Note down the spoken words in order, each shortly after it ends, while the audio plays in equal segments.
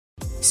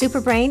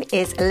Superbrain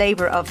is a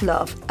labour of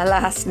love.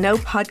 Alas, no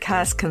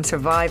podcast can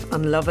survive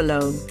on love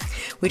alone.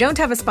 We don't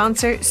have a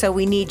sponsor, so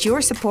we need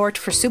your support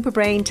for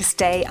Superbrain to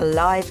stay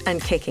alive and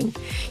kicking.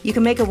 You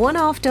can make a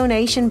one-off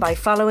donation by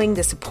following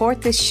the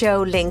Support This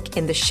Show link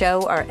in the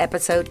show or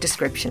episode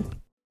description.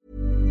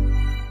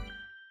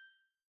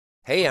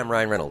 Hey, I'm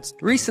Ryan Reynolds.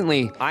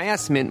 Recently, I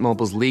asked Mint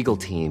Mobile's legal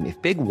team if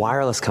big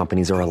wireless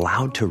companies are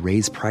allowed to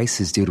raise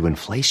prices due to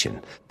inflation.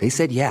 They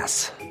said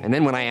yes. And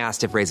then when I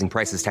asked if raising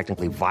prices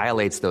technically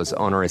violates those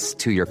onerous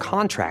two-year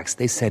contracts,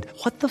 they said,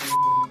 "What the f***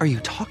 are you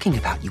talking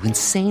about, you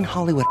insane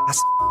Hollywood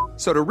ass?"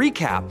 So to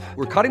recap,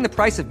 we're cutting the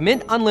price of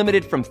Mint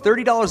Unlimited from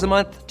 $30 a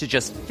month to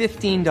just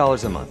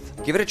 $15 a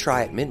month. Give it a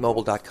try at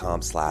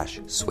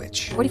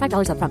mintmobile.com/switch.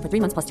 $45 up front for 3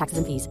 months plus taxes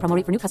and fees. Promo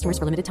rate for new customers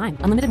for limited time.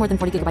 Unlimited more than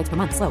 40 gigabytes per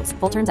month. Slows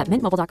full terms at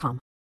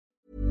mintmobile.com.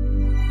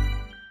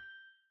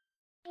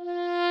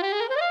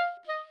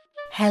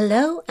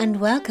 Hello and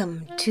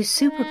welcome to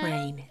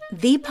Superbrain,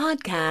 the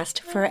podcast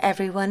for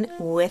everyone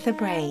with a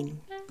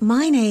brain.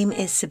 My name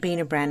is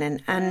Sabina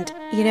Brennan, and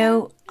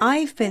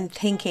I've been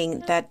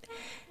thinking that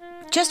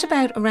just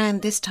about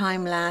around this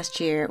time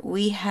last year,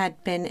 we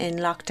had been in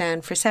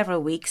lockdown for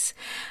several weeks.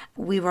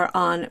 We were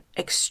on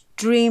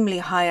extremely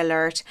high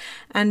alert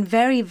and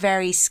very,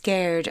 very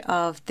scared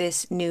of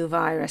this new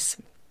virus.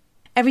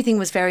 Everything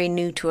was very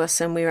new to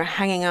us, and we were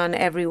hanging on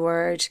every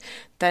word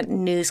that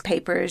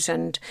newspapers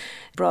and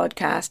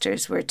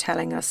broadcasters were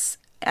telling us.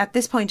 At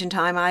this point in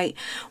time, I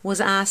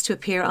was asked to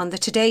appear on the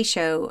Today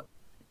Show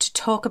to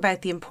talk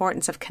about the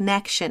importance of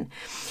connection,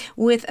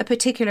 with a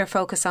particular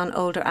focus on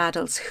older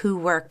adults who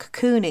were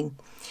cocooning.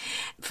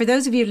 For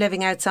those of you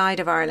living outside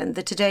of Ireland,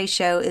 the Today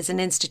Show is an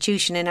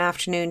institution in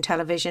afternoon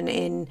television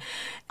in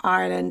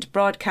Ireland,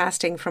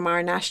 broadcasting from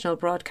our national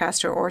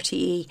broadcaster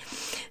RTE.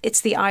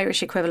 It's the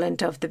Irish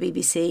equivalent of the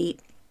BBC.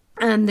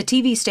 And the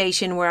TV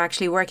station, we're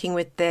actually working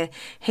with the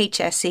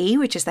HSE,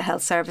 which is the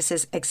Health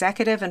Services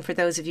Executive. And for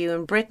those of you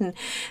in Britain,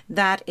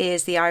 that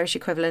is the Irish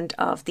equivalent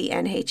of the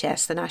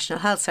NHS, the National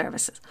Health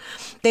Services.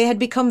 They had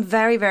become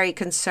very, very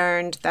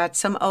concerned that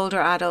some older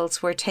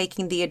adults were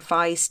taking the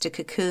advice to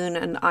cocoon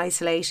and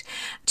isolate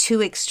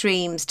to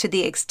extremes, to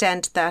the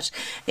extent that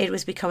it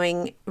was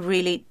becoming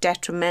really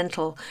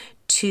detrimental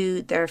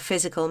to their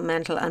physical,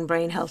 mental and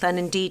brain health, and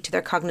indeed to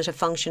their cognitive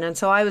function. And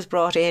so I was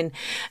brought in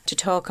to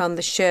talk on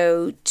the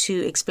show to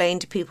explain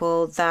to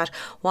people that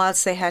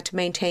whilst they had to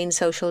maintain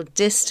social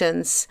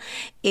distance,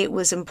 it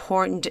was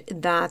important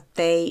that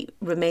they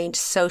remained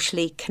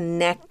socially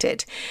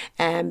connected,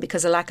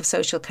 because a lack of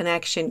social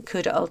connection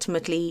could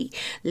ultimately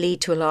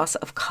lead to a loss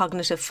of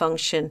cognitive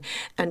function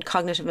and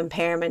cognitive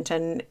impairment,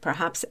 and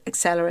perhaps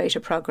accelerate a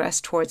progress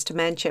towards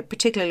dementia,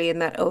 particularly in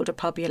that older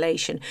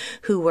population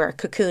who were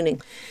cocooning.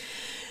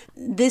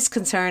 This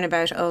concern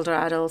about older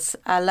adults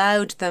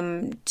allowed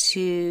them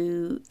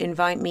to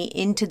invite me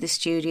into the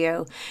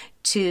studio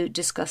to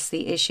discuss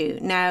the issue.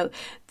 Now,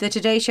 the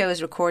Today Show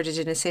is recorded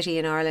in a city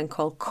in Ireland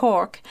called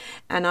Cork,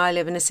 and I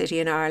live in a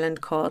city in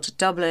Ireland called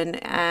Dublin,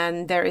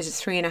 and there is a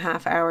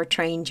 3.5-hour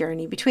train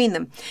journey between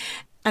them.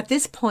 At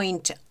this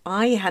point,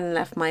 I hadn't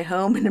left my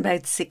home in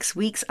about 6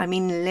 weeks. I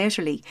mean,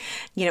 literally,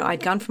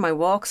 I'd gone for my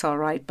walks all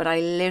right, but I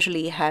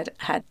literally had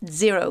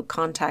zero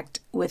contact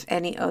with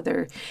any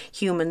other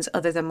humans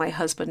other than my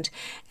husband.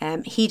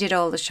 He did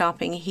all the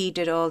shopping. He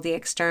did all the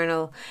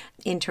external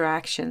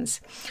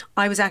interactions.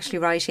 I was actually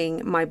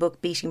writing my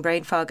book, Beating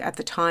Brain Fog, at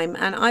the time,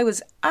 and I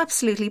was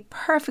absolutely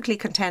perfectly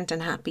content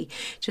and happy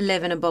to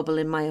live in a bubble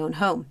in my own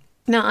home.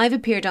 Now, I've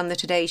appeared on the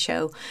Today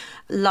Show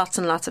lots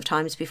and lots of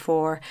times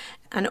before,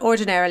 and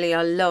ordinarily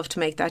I love to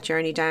make that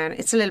journey down.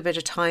 It's a little bit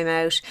of time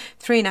out,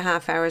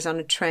 3.5 hours on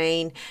a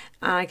train,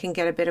 and I can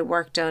get a bit of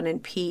work done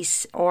in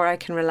peace, or I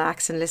can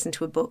relax and listen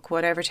to a book,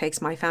 whatever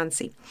takes my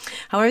fancy.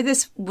 However,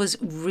 this was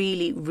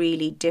really,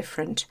 really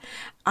different.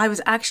 I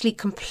was actually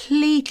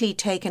completely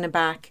taken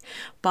aback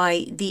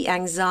by the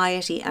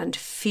anxiety and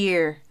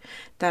fear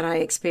that I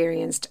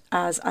experienced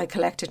as I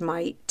collected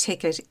my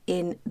ticket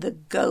in the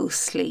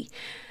ghostly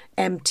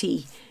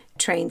empty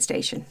train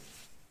station.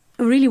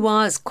 It really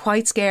was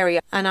quite scary,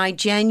 and I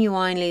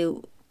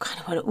genuinely kind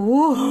of went,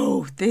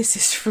 whoa, this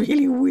is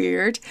really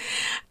weird.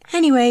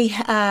 Anyway,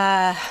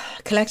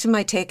 collected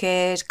my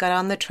ticket, got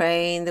on the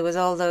train. There was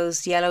all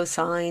those yellow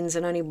signs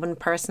and only one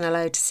person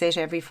allowed to sit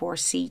every 4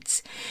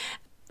 seats.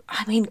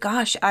 I mean,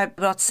 gosh, I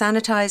brought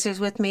sanitizers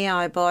with me.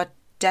 I bought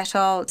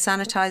Dettol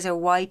sanitizer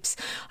wipes.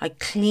 I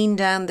cleaned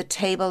down the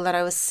table that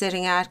I was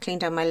sitting at,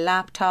 cleaned down my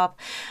laptop.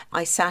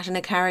 I sat in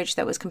a carriage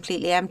that was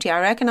completely empty.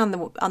 I reckon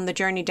on the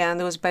journey down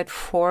there was about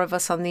 4 of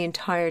us on the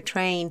entire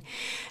train.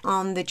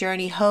 On the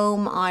journey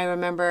home, I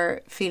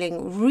remember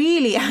feeling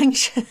really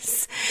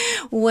anxious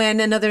when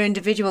another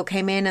individual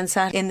came in and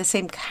sat in the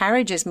same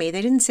carriage as me.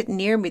 They didn't sit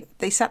near me.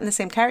 They sat in the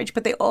same carriage,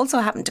 but they also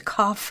happened to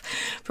cough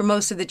for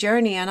most of the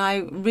journey. And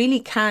I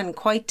really can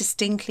quite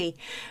distinctly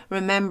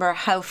remember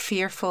how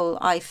fearful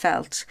I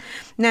felt.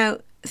 Now,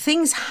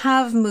 things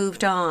have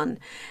moved on,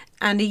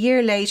 and a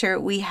year later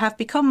we have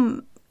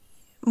become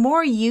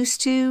more used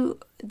to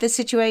the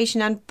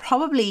situation and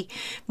probably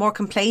more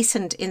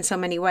complacent in so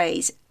many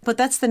ways. But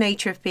that's the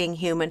nature of being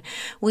human.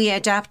 We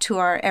adapt to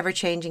our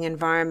ever-changing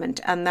environment,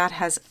 and that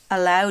has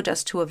allowed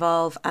us to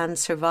evolve and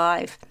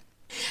survive.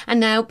 And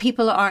now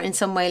people are in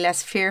some way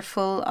less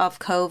fearful of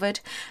COVID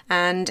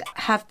and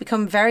have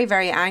become very,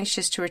 very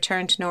anxious to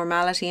return to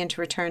normality and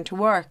to return to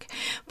work.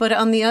 But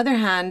on the other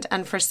hand,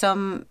 and for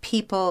some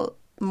people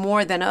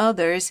more than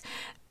others,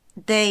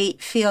 they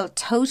feel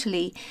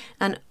totally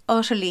and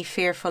utterly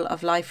fearful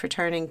of life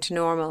returning to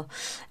normal.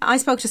 I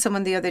spoke to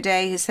someone the other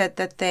day who said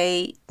that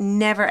they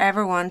never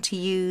ever want to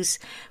use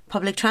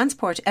public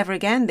transport ever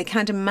again. They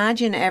can't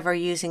imagine ever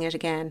using it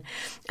again.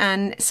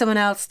 And someone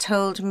else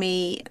told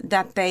me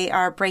that they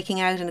are breaking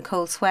out in a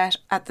cold sweat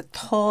at the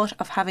thought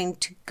of having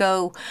to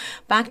go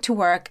back to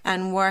work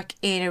and work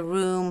in a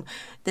room,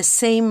 the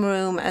same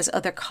room as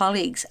other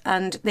colleagues.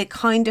 And they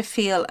kind of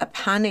feel a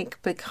panic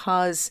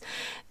because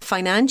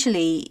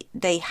financially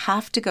they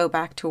have to go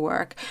back to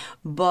work,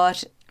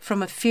 but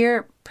from a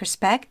fear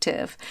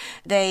perspective,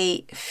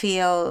 they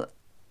feel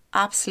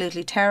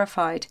absolutely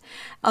terrified.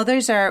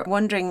 Others are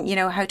wondering,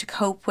 how to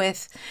cope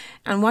with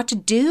and what to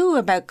do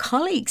about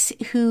colleagues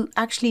who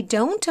actually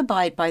don't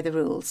abide by the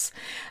rules.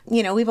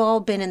 We've all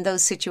been in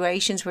those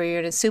situations where you're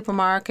in a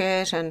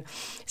supermarket and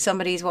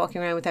somebody's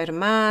walking around without a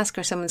mask,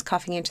 or someone's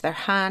coughing into their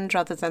hand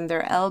rather than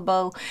their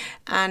elbow.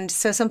 And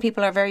so some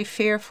people are very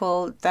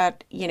fearful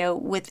that,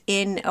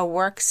 within a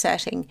work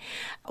setting,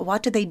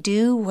 what do they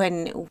do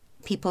when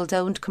people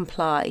don't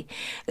comply?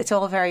 It's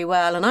all very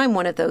well, and I'm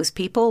one of those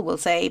people, will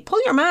say,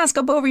 pull your mask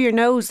up over your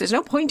nose. There's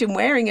no point in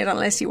wearing it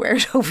unless you wear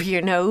it over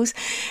your nose.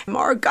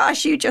 Or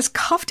gosh, you just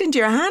coughed into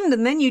your hand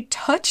and then you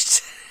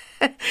touched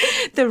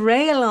the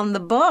rail on the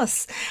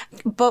bus.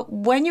 But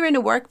when you're in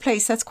a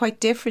workplace, that's quite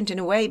different in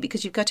a way,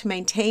 because you've got to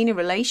maintain a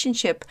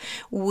relationship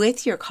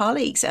with your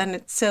colleagues.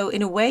 And so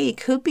in a way, it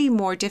could be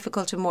more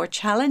difficult and more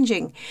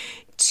challenging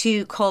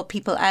to call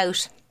people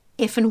out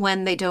if and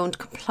when they don't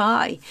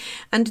comply.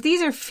 And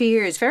these are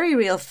fears, very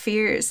real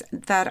fears,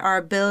 that are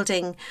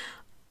building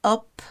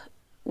up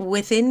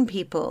within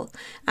people.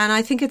 And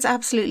I think it's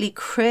absolutely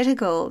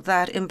critical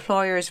that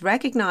employers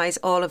recognise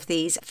all of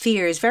these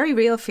fears, very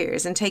real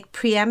fears, and take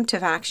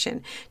preemptive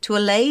action to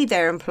allay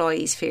their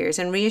employees' fears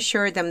and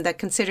reassure them that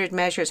considered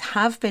measures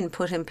have been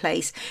put in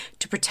place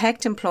to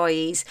protect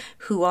employees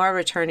who are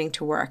returning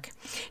to work.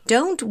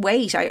 Don't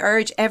wait. I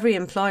urge every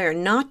employer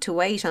not to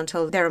wait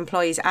until their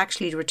employees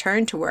actually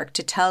return to work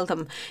to tell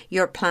them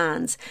your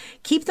plans.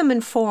 Keep them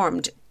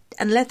informed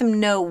and let them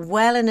know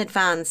well in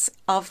advance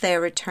of their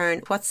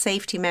return what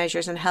safety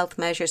measures and health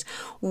measures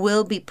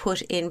will be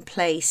put in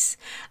place.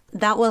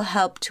 That will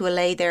help to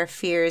allay their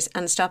fears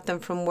and stop them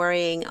from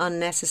worrying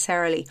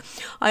unnecessarily.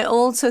 I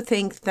also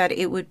think that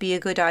it would be a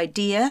good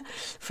idea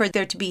for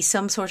there to be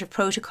some sort of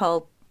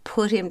protocol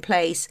put in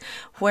place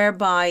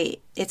whereby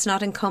it's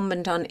not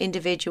incumbent on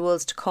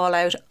individuals to call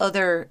out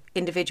other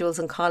individuals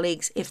and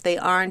colleagues if they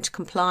aren't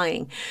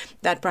complying,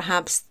 that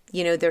perhaps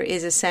there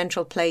is a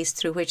central place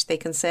through which they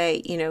can say,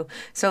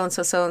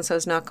 so-and-so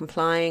is not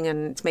complying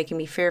and it's making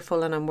me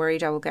fearful and I'm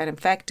worried I will get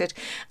infected,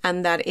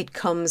 and that it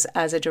comes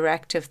as a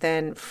directive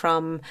then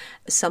from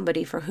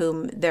somebody for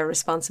whom their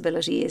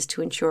responsibility is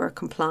to ensure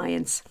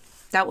compliance.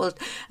 That will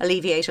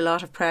alleviate a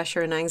lot of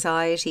pressure and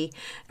anxiety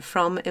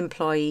from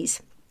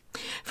employees.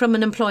 From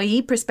an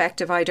employee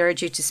perspective, I'd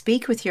urge you to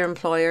speak with your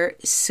employer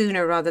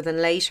sooner rather than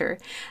later.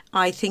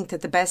 I think that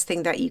the best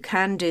thing that you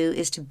can do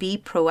is to be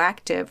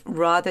proactive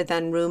rather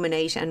than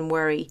ruminate and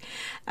worry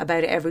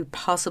about every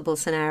possible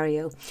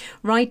scenario.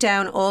 Write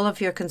down all of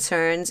your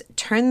concerns,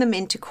 turn them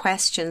into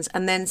questions,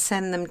 and then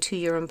send them to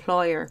your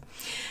employer.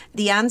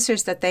 The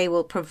answers that they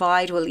will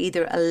provide will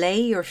either allay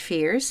your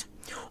fears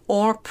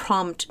or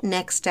prompt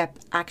next step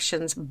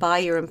actions by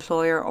your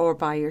employer or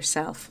by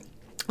yourself.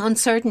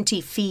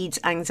 Uncertainty feeds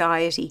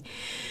anxiety.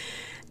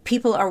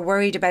 People are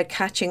worried about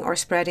catching or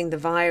spreading the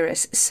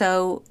virus,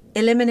 so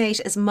eliminate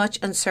as much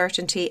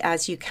uncertainty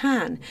as you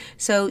can.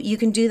 So you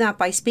can do that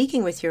by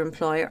speaking with your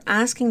employer,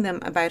 asking them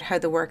about how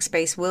the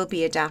workspace will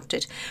be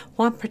adapted,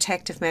 what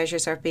protective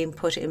measures are being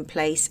put in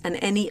place, and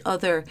any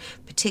other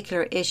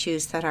particular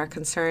issues that are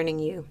concerning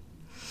you.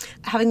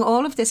 Having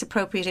all of this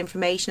appropriate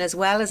information as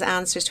well as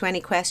answers to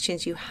any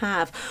questions you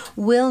have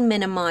will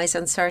minimise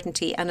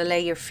uncertainty and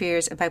allay your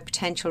fears about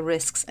potential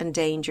risks and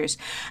dangers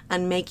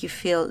and make you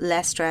feel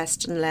less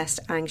stressed and less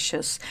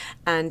anxious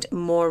and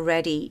more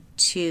ready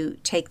to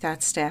take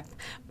that step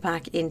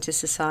back into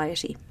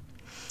society.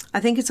 I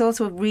think it's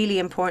also really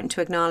important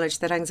to acknowledge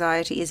that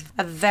anxiety is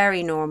a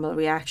very normal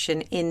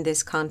reaction in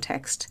this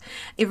context.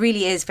 It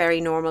really is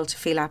very normal to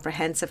feel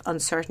apprehensive,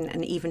 uncertain,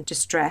 and even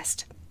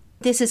distressed.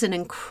 This is an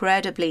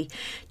incredibly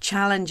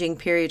challenging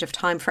period of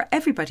time for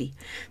everybody.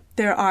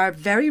 There are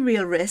very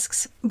real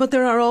risks, but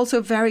there are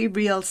also very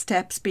real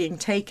steps being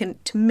taken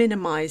to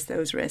minimise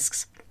those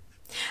risks.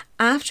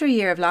 After a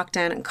year of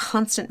lockdown and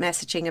constant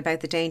messaging about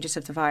the dangers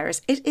of the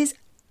virus, it is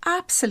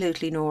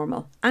absolutely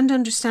normal and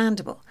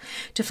understandable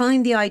to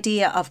find the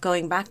idea of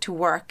going back to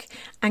work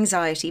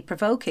anxiety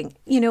provoking.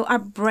 Our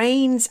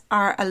brains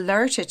are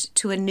alerted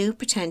to a new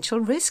potential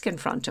risk in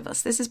front of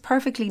us. This is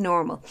perfectly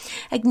normal.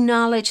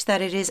 Acknowledge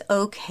that it is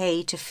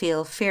okay to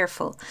feel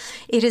fearful.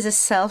 It is a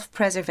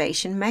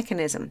self-preservation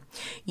mechanism.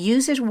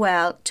 Use it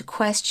well to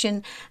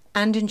question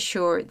and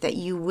ensure that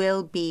you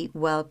will be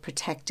well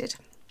protected.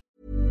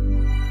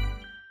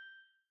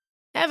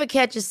 Ever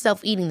catch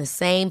yourself eating the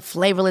same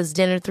flavorless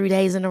dinner 3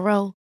 days in a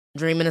row?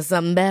 Dreaming of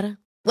something better?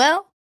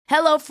 Well,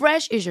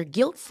 HelloFresh is your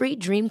guilt-free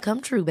dream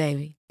come true,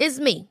 baby. It's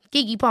me,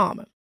 Keke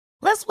Palmer.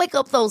 Let's wake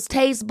up those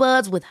taste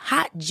buds with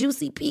hot,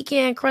 juicy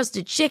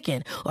pecan-crusted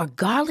chicken or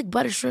garlic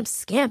butter shrimp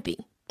scampi.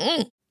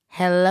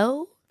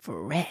 Hello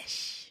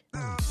Fresh.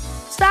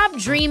 Stop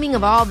dreaming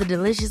of all the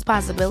delicious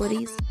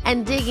possibilities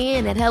and dig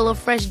in at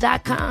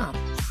HelloFresh.com.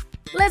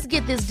 Let's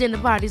get this dinner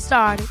party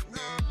started.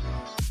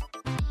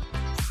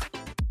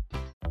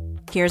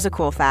 Here's a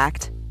cool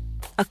fact.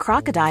 A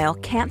crocodile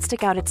can't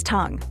stick out its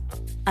tongue.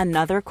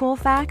 Another cool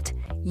fact,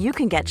 you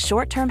can get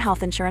short-term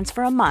health insurance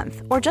for a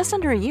month or just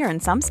under a year in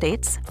some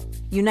states.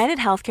 United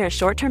Healthcare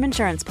short-term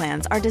insurance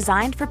plans are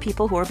designed for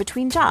people who are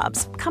between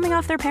jobs, coming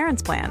off their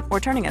parents' plan, or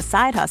turning a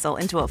side hustle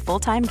into a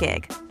full-time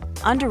gig.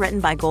 Underwritten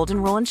by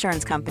Golden Rule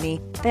Insurance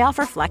Company, they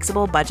offer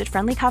flexible,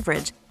 budget-friendly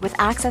coverage with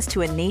access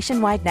to a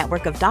nationwide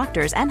network of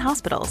doctors and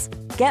hospitals.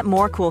 Get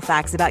more cool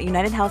facts about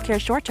United Healthcare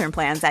short-term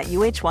plans at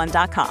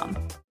uh1.com.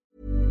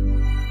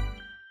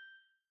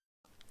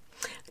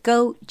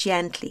 Go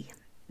gently.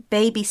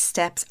 Baby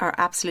steps are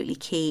absolutely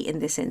key in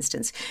this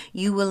instance.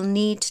 You will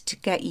need to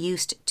get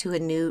used to a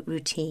new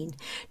routine.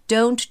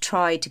 Don't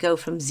try to go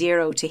from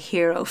zero to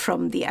hero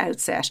from the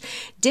outset.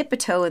 Dip a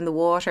toe in the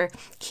water,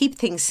 keep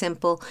things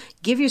simple,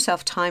 give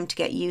yourself time to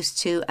get used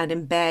to and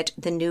embed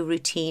the new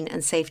routine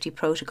and safety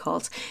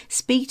protocols.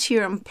 Speak to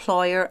your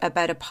employer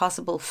about a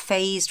possible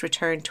phased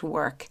return to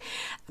work.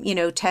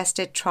 Test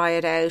it, try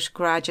it out,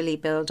 gradually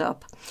build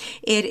up.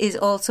 It is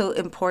also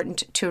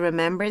important to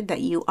remember that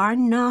you are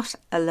not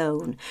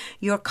alone.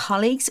 Your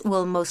colleagues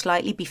will most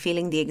likely be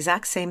feeling the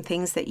exact same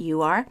things that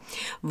you are.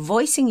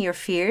 Voicing your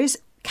fears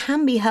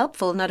can be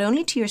helpful not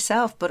only to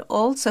yourself but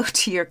also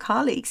to your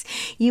colleagues.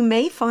 You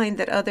may find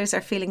that others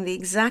are feeling the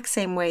exact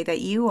same way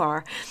that you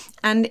are,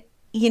 and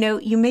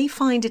you may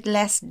find it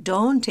less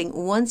daunting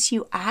once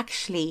you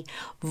actually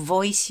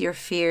voice your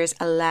fears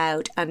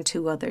aloud and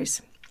to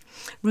others.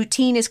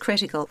 Routine is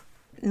critical.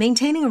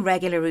 Maintaining a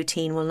regular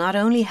routine will not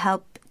only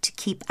help to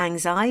keep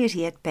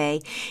anxiety at bay,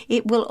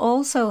 it will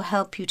also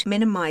help you to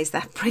minimize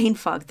that brain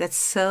fog that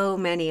so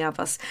many of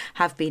us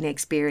have been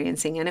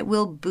experiencing, and it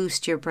will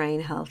boost your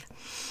brain health.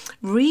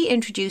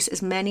 Reintroduce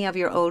as many of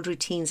your old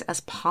routines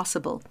as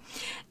possible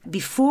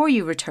before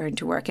you return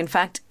to work. In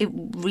fact, it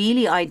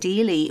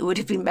would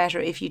have been better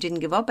if you didn't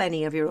give up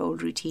any of your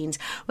old routines,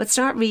 but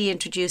start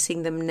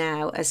reintroducing them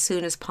now as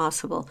soon as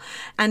possible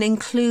and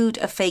include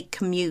a fake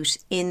commute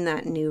in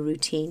that new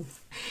routine.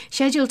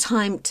 Schedule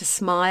time to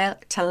smile,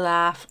 to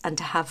laugh and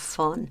to have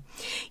fun.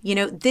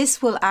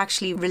 This will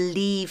actually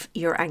relieve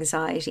your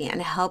anxiety and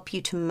help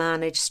you to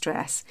manage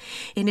stress.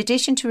 In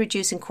addition to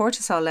reducing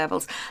cortisol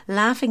levels,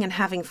 laughing and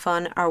having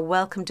fun are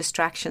welcome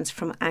distractions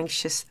from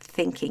anxious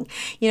thinking.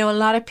 A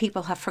lot of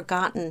people have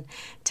forgotten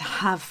to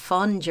have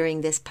fun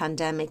during this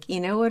pandemic. You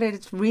know what?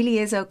 It really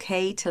is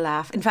okay to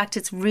laugh. In fact,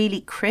 it's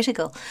really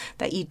critical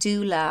that you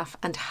do laugh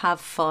and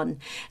have fun,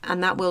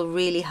 and that will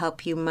really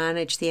help you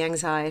manage the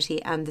anxiety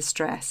and the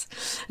stress.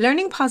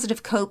 Learning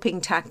positive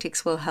coping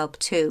tactics will help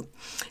too.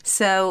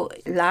 So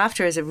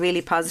laughter is a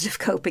really positive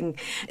coping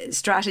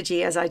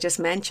strategy, as I just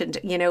mentioned.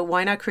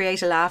 Why not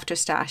create a laughter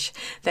stash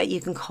that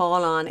you can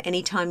call on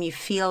anytime you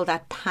feel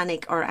that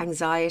panic or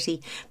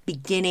anxiety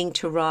beginning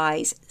to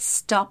rise.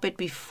 Stop it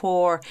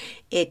before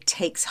it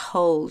takes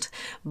hold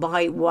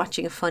by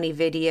watching a funny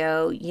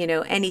video,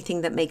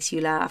 anything that makes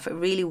you laugh. It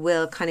really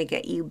will kind of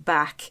get you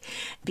back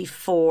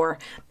before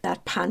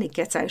that panic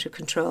gets out of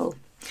control.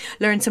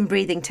 Learn some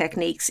breathing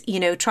techniques.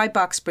 Try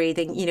box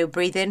breathing.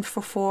 Breathe in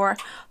for 4,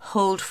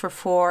 hold for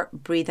 4,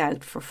 breathe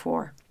out for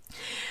 4.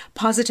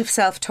 Positive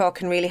self-talk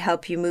can really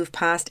help you move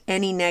past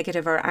any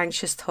negative or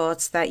anxious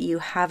thoughts that you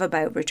have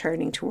about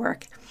returning to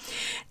work.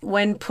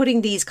 When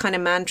putting these kind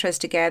of mantras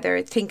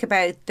together, think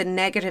about the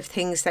negative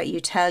things that you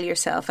tell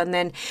yourself, and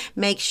then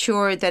make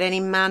sure that any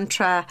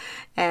mantra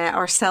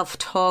or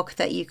self-talk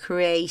that you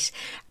create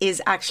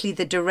is actually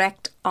the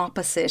direct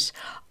opposite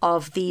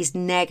of these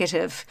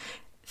negative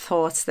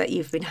thoughts that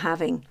you've been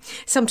having.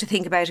 Some to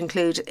think about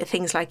include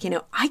things like,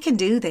 I can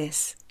do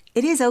this.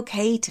 It is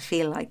okay to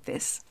feel like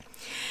this.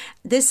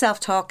 This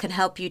self-talk can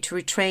help you to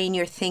retrain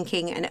your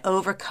thinking and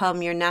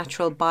overcome your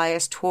natural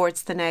bias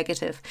towards the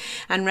negative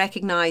and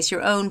recognise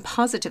your own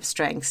positive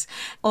strengths,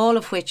 all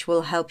of which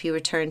will help you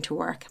return to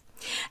work.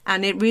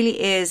 And it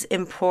really is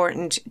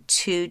important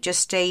to just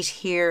state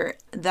here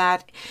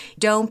that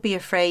don't be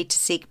afraid to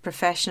seek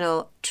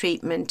professional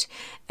treatment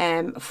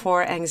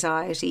for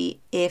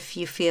anxiety if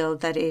you feel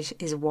that it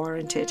is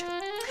warranted.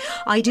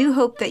 I do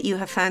hope that you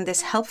have found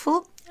this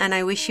helpful, and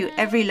I wish you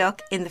every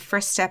luck in the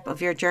first step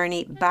of your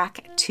journey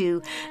back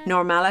to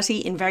normality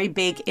in very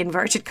big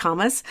inverted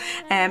commas.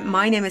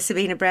 My name is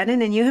Sabina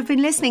Brennan, and you have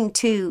been listening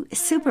to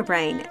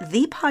Superbrain,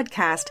 the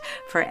podcast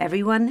for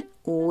everyone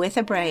with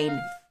a brain.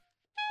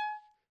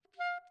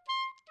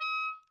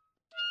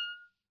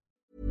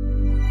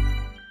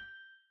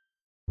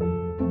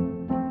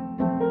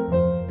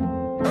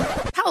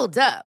 Hold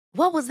up.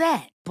 What was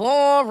that?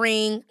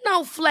 Boring.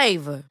 No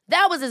flavor.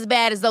 That was as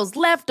bad as those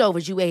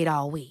leftovers you ate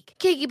all week.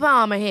 Keke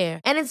Palmer here,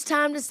 and it's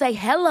time to say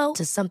hello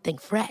to something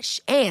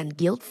fresh and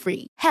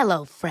guilt-free.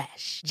 Hello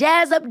Fresh.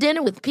 Jazz up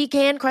dinner with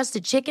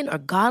pecan-crusted chicken or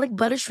garlic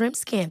butter shrimp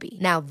scampi.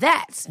 Now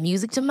that's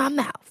music to my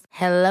mouth.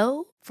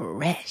 Hello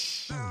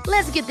Fresh.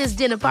 Let's get this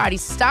dinner party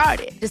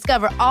started.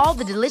 Discover all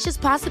the delicious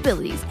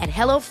possibilities at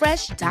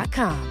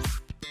HelloFresh.com.